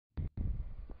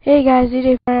Hey guys,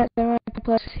 DJ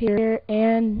Plus here,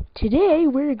 and today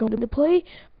we're going to play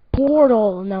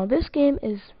Portal. Now this game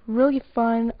is really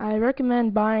fun. I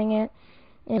recommend buying it.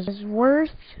 It's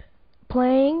worth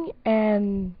playing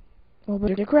and a little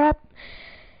bit of crap.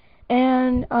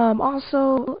 And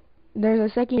also there's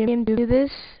a second game to do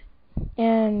this.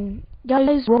 And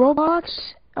guys,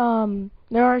 Roblox,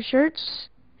 there are shirts.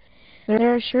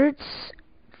 There are shirts.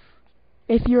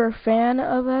 If you're a fan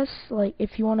of us, like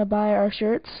if you want to buy our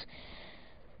shirts.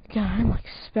 God, I'm like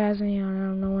spazzing out. I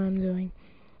don't know what I'm doing.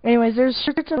 Anyways, there's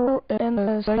shirts in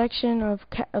the section of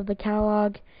the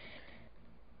catalog.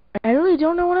 I really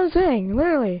don't know what I'm saying,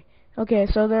 literally. Okay,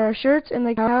 so there are shirts in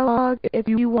the catalog. If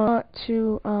you want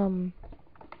to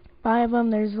buy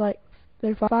them, there's 5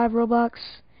 Roblox.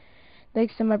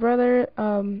 Thanks to my brother.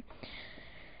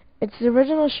 It's the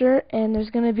original shirt, and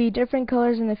there's gonna be different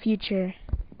colors in the future.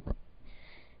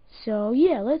 So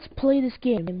yeah, let's play this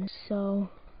game. So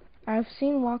I've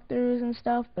seen walkthroughs and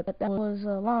stuff, but that was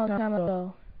a long time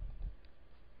ago.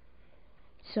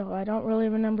 So I don't really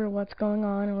remember what's going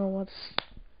on or what's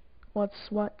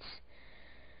what.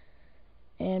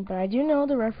 But I do know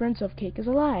the reference of cake is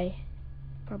a lie.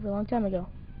 Probably a long time ago.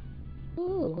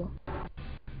 Ooh.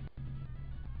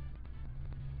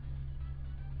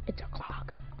 It's a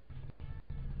clock.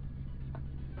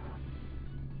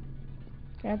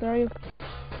 Can I throw you?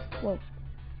 Whoa.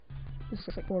 This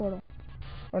is like Portal.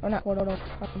 Or not Portal,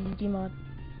 Gmod.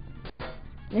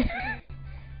 I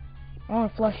wanna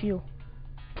flush you.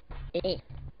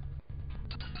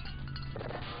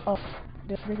 Oh,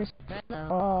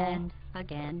 Hello, and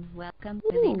again, welcome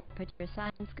to the Computer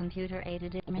Science Computer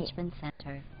Aided Enrichment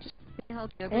Center. We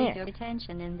hope your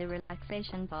retention in the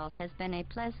relaxation vault has been a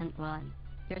pleasant one.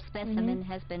 Your specimen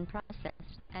has been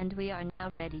processed, and we are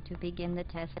now ready to begin the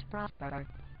test proper.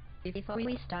 Before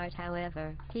we start,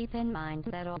 however, keep in mind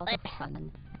that all the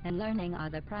fun and learning are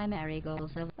the primary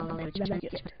goals of all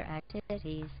extracurricular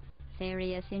activities.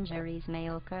 Serious injuries may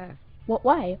occur. What?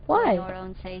 Why? For your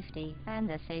own safety and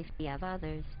the safety of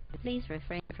others, please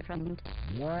refrain from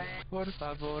run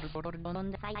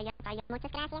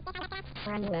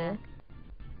back.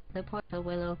 The portal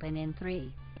will open in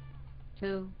 3,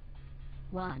 2,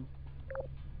 1.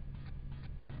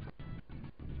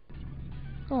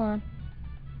 Hold on.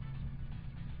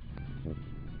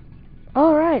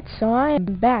 Alright, so I am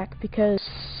back because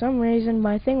for some reason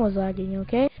my thing was lagging,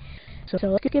 okay? So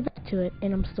let's get back to it,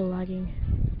 and I'm still lagging.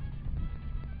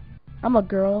 I'm a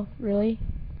girl, really?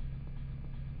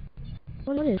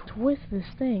 What is with this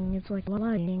thing? It's like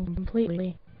lagging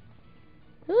completely.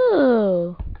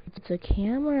 Ooh, it's a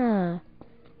camera.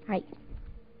 Hi.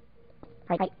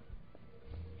 Hi.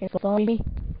 You follow me?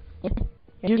 You.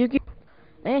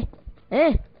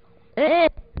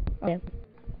 Okay.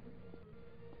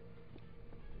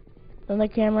 On the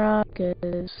camera,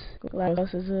 because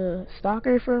Glados is a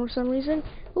stalker for some reason.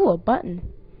 Ooh, a button.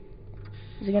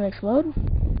 Is it gonna explode?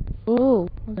 Ooh,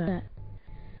 what's that?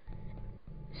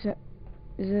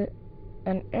 Is it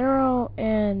an arrow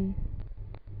and...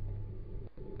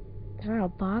 Is that a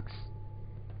box?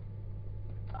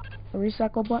 A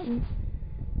recycle button?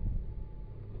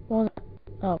 Well,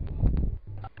 oh.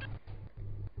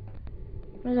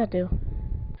 What does that do?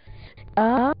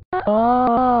 Oh.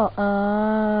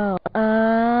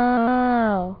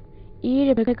 E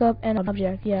to pick up an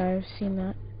object. Yeah, I've seen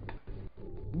that.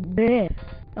 Bleh.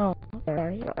 Oh,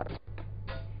 sorry.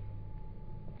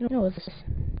 No, what's this?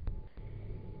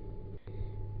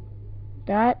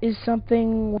 That is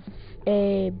something with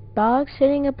a box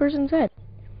hitting a person's head.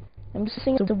 I'm just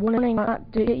saying it's a warning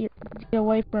not to get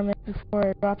away from it before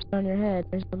it drops on your head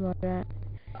or something like that.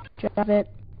 Drop it.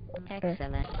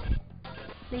 Excellent.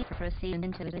 Please proceed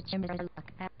into the chamber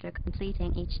after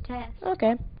completing each test.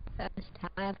 Okay. First,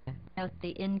 however, note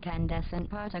the incandescent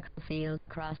particle field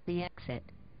across the exit.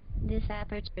 This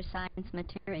aperture science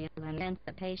material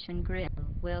emancipation grill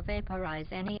will vaporize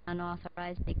any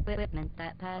unauthorized equipment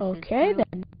that passes okay, through.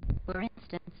 then. For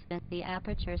instance, the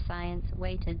aperture science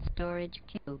weighted storage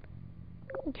cube.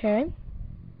 Okay.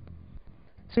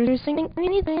 So you're saying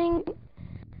anything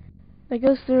that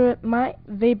goes through it might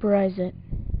vaporize it.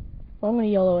 Well, I'm gonna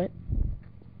yellow it.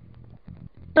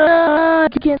 I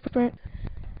can't sprint.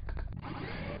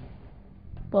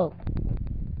 Whoa.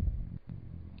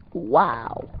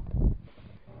 Wow.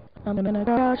 I'm gonna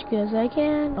crouch because I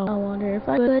can. I wonder if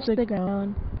I touch the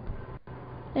ground.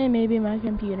 And maybe my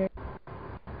computer.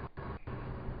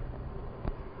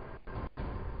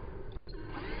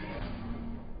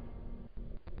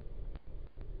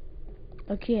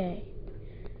 Okay.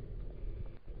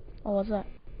 Oh, what's that?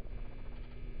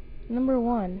 Number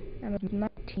 1 out of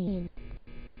 19.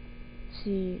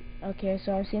 see. Okay,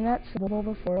 so I've seen that symbol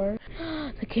before.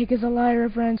 The cake is a liar,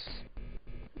 friends.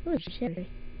 Oh, it's cherry.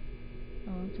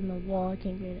 Oh, it's in the wall. I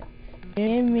can't get it.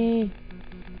 Give me.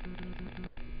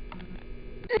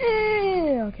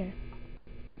 Okay.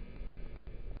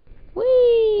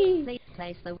 Whee! Please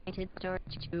place the weighted storage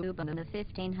tube on the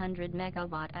 1500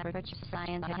 megawatt aperture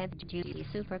science heavy-duty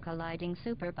super colliding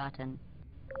super button.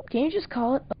 Can you just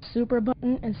call it a super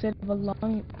button instead of a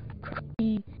long,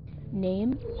 crappy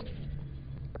name?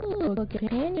 Ooh, a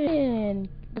companion.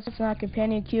 This is not a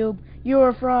companion cube. You're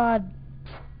a fraud.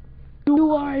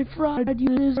 You are a fraud.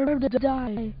 You deserve to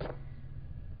die.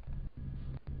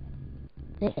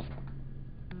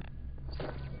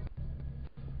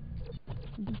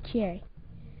 Okay.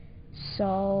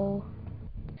 So.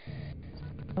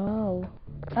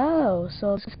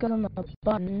 So this goes on the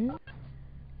button.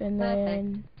 And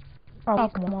then. Oh,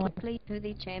 come on. Quickly to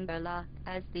the chamber lock,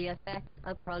 as the effects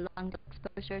of prolonged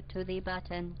exposure to the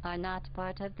button are not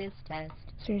part of this test.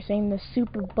 So you're saying the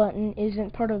super button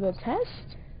isn't part of the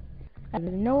test? I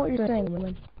don't know what you're saying,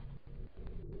 woman.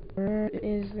 Where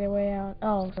is the way out?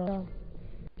 Oh, so.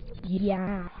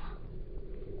 Yeah.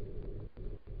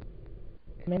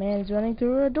 My man's running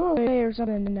through a doorway or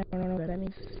something. I don't know what that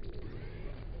means.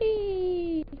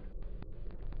 Eee.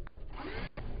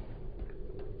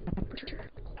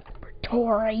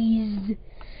 Laboratories.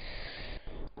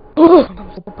 Oh,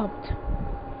 I'm so pumped.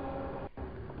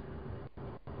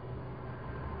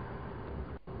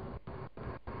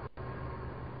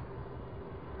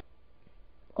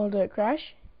 Oh, did it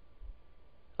crash?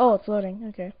 Oh, it's loading.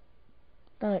 Okay.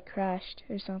 Thought it crashed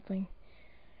or something.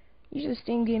 Usually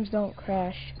Steam games don't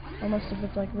crash, unless if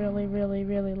it's like really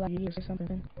laggy or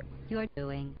something. You're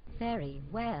doing very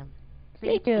well.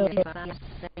 Thank you.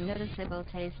 The noticeable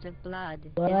taste of blood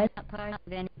is What? not part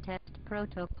of any test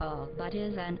protocol, but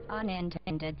is an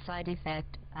unintended side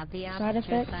effect of the Side Aperture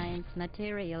effect? Science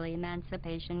Material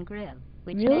Emancipation Grill,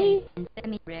 which Really? may, in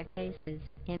semi-rare cases,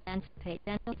 emancipate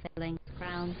dental fillings,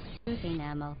 crowns, tooth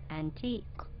enamel, and teeth.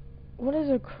 What is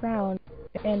a crown?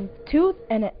 And tooth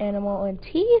and an animal and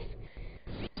teeth?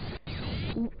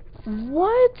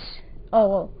 What? Oh,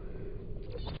 well.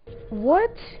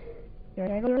 What?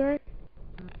 Can I go there?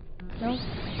 No?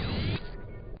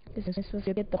 This is supposed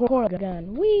to get the portal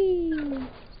gun. Whee!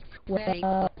 Very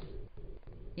Well,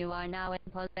 You are now in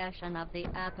possession of the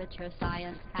Aperture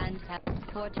Science handheld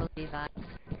portal device.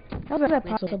 how's that With it,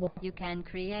 possible? you can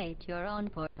create your own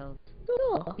portals.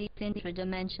 Cool. These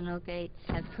intradimensional gates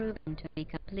have proven to be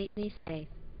completely safe.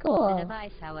 The Cool.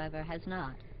 device, however, has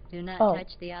not. Do not Oh.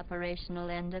 touch the operational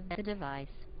end of the device.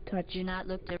 Touch Do not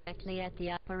look directly at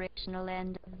the operational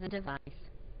end of the device.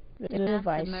 the Do not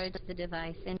device. submerge the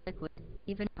device in liquid,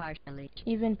 even partially.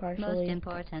 Even Most partially.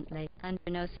 importantly, under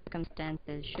no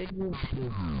circumstances should you...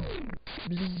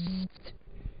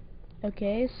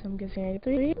 Okay, so I'm guessing I get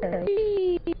through here.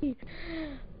 Whee!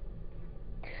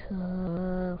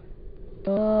 Cool.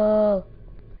 Cool.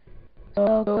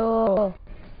 So cool.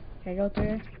 Can I go through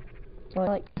here? So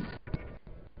like...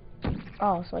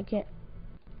 Oh, so I can't...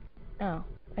 Oh.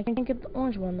 I can't get the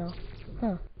orange one though.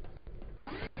 Huh.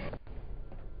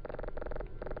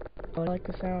 Oh, I like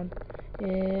the sound.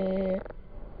 Yeah.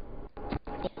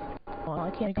 Oh, I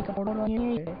can't take a portal on here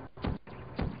either.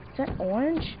 Is that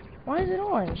orange? Why is it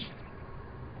orange?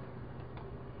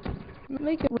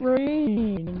 Make it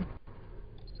rain.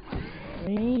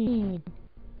 Rain.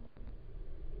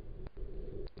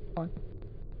 Come on.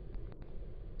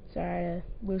 Sorry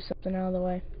to move something out of the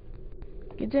way.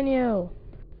 Continue.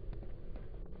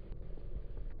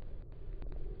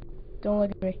 Don't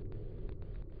look at me.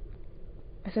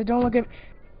 I said don't look at me.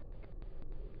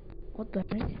 What the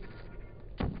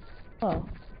heck? Oh.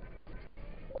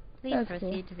 Please That's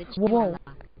proceed cool. to the chamber Whoa.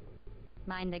 lock.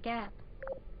 Mind the gap.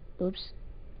 Oops.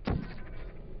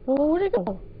 Whoa, where'd it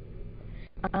go?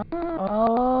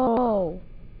 Oh.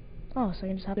 Oh, so I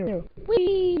can just hop through.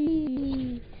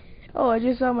 Whee! Oh, I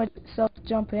just saw myself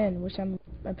jump in, which I'm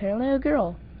apparently a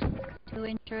girl. To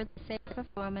ensure the safe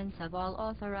performance of all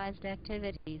authorized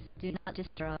activities, do not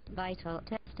destroy vital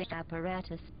testing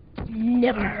apparatus.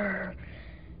 Never.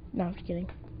 No, I'm just kidding.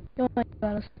 Don't like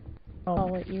about us. Oh,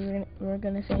 wait, you were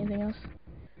gonna say anything else?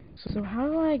 So how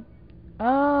do I...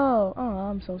 Oh,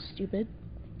 I'm so stupid.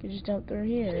 You just jump through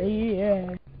here.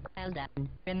 Yeah. Well done.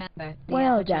 Remember, the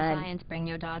Well Aperture done. Science Bring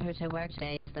Your Daughter to Work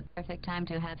Day is the perfect time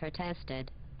to have her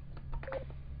tested.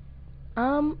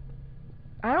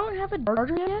 I don't have a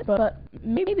charger yet, but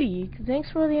maybe. Thanks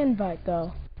for the invite,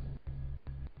 though.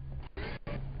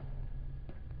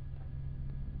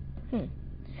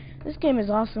 This game is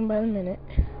awesome by the minute.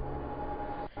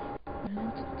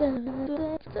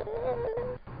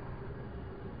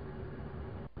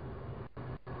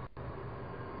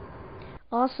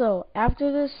 Also, after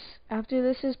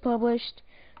this is published,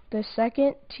 the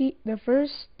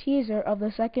first teaser of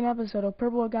the second episode of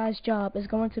Purple Guy's Job is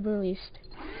going to be released.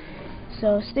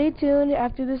 So stay tuned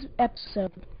after this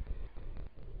episode.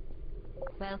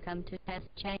 Welcome to Test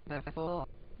Chamber 4.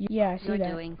 Yeah, I see You're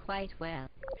that. doing quite well.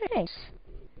 Thanks.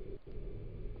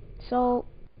 So,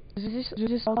 is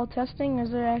this all testing, or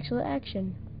is there actual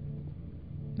action?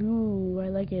 Ooh, I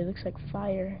like it. It looks like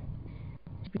fire.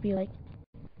 Should be like,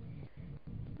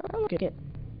 I like it.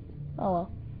 Oh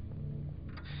well.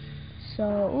 So,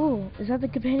 ooh, is that the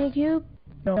companion cube?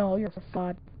 No, you're a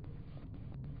fraud.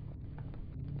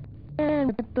 And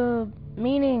with the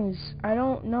meanings, I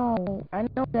don't know. I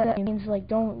know that means like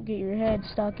don't get your head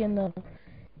stuck in the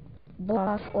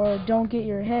block, or don't get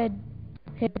your head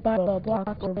hit by the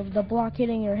block, or the block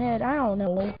hitting your head. I don't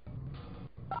know.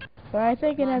 But I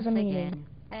think it has a meaning. Again,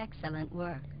 excellent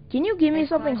work. Can you give me As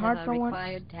something part hard of for a once?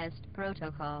 required test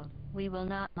protocol, we will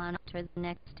not monitor the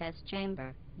next test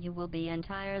chamber. You will be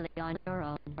entirely on your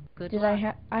own. Good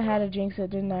luck. I had to jinx it,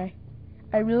 didn't I?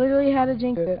 I literally had to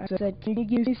jinx it. I said, can you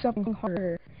give me something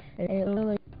harder? And it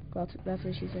literally, well, that's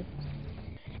what she said.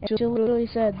 And she literally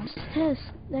said,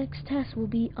 next test will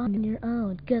be on your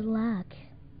own. Good luck.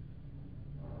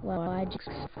 Well, I jinxed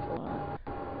it.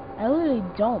 I literally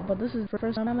don't, but this is the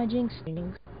first time I jinx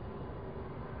things.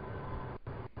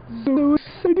 So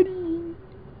exciting!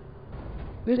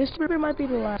 This trigger might be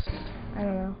the last. I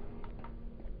don't know.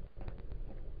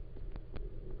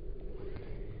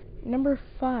 Number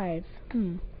 5.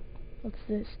 What's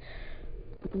this?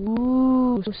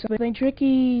 Ooh, something tricky!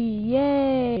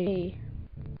 Yay!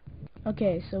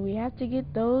 Okay, so we have to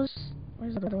get those.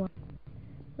 Where's the other one?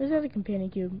 Where's the other companion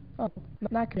cube? Oh,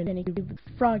 not companion cube,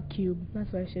 frog cube.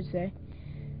 That's what I should say.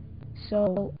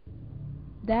 So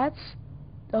that's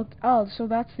oh, so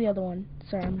that's the other one.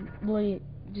 Sorry, I'm really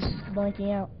just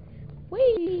blanking out.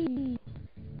 Whee!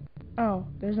 Oh,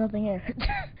 there's nothing here.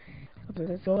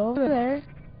 Let's go over there,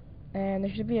 and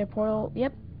there should be a portal.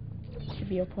 Yep, should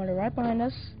be a portal right behind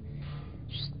us.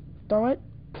 Just throw it.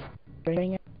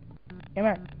 Bring it. Come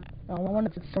here. I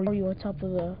wanted to throw you on top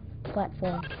of the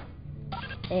platform.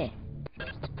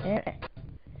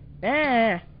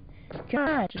 Come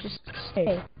on, just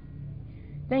stay.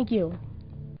 Thank you.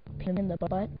 Pin in the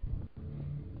butt.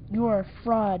 You are a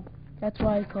fraud. That's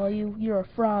why I call you. You're a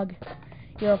frog.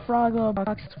 You're a frog little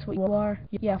box. That's what you are.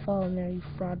 Yeah, fall in there, you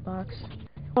fraud box.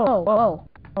 Oh.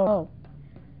 Ow.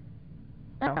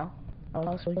 I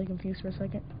was really confused for a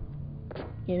second.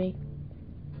 Gimme.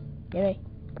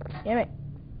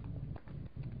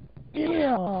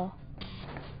 Yeah.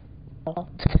 Oh.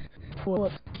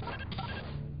 Whoops.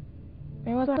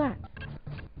 Hey, what's that?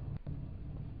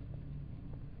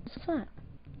 What's that?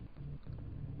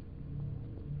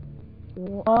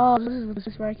 Oh, this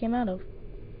is where I came out of.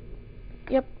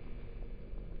 Yep.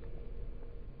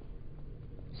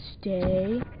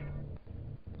 Stay.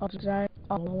 Oh, sorry.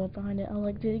 Oh, I went behind it. I was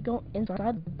like, did it go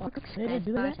inside the box? Did it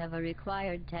do that? As part of a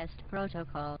required test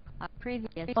protocol, our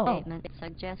previous statement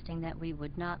suggesting that we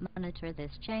would not monitor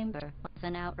this chamber was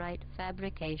an outright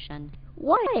fabrication.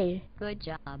 Why? Good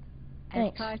job.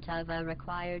 Thanks. As part of a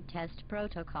required test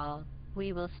protocol,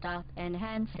 we will stop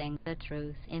enhancing the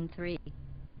truth in 3,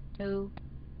 2,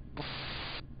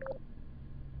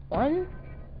 1?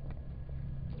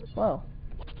 Whoa.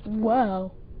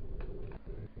 Wow.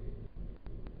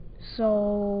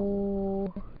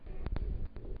 So...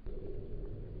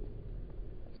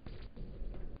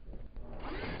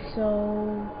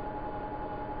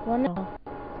 Well, no.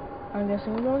 I'm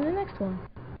guessing we're going to the next one.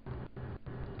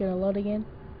 Gonna load again.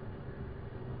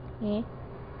 Yeah.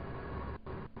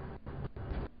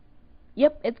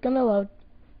 Yep, it's gonna load.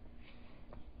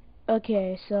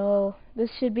 Okay, so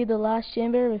this should be the last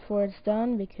chamber before it's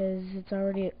done, because it's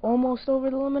already almost over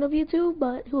the limit of YouTube,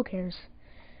 but who cares?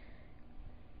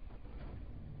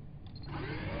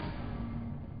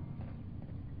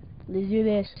 Let's do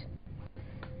this.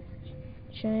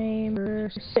 Chamber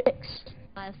 6.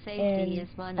 While safety is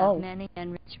one of many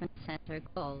enrichment center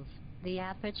goals, the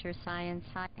Aperture Science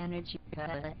High Energy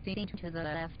pellet seen to the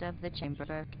left of the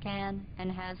chamber can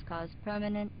and has caused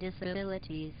permanent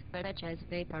disabilities such as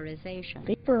vaporization.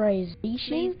 Vaporization?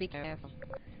 Please be careful.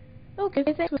 Okay,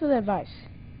 thanks for the advice.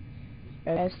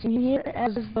 As seen here,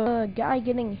 as the guy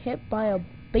getting hit by a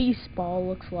baseball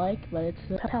looks like, but it's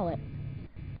a pellet.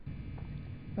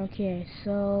 Okay,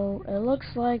 so it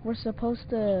looks like we're supposed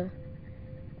to...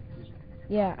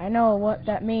 Yeah, I know what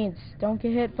that means. Don't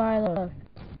get hit by the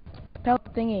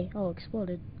pellet thingy. Oh,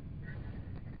 exploded.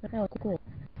 That was cool.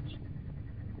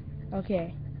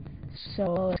 Okay, so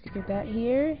let's get that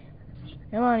here.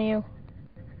 Come on, you.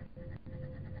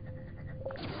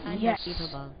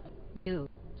 unbelievable. You.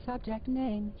 Subject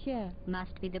name here.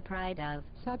 Must be the pride of.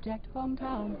 Subject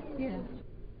hometown here.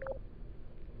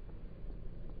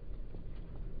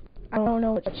 I don't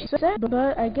know what she said, but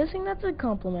I'm guessing that's a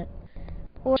compliment.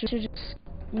 Or she's just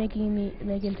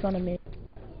making fun of me.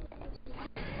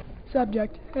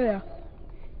 Subject, yeah.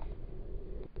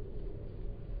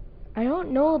 I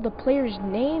don't know the player's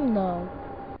name though.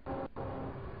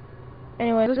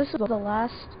 Anyway, this was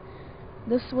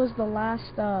the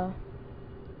last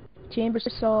chamber.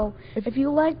 So if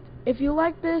you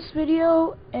liked this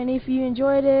video and if you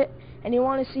enjoyed it and you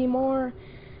want to see more,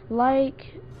 like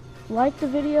the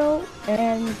video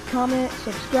and comment,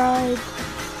 subscribe,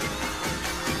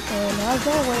 and as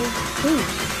always,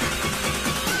 peace.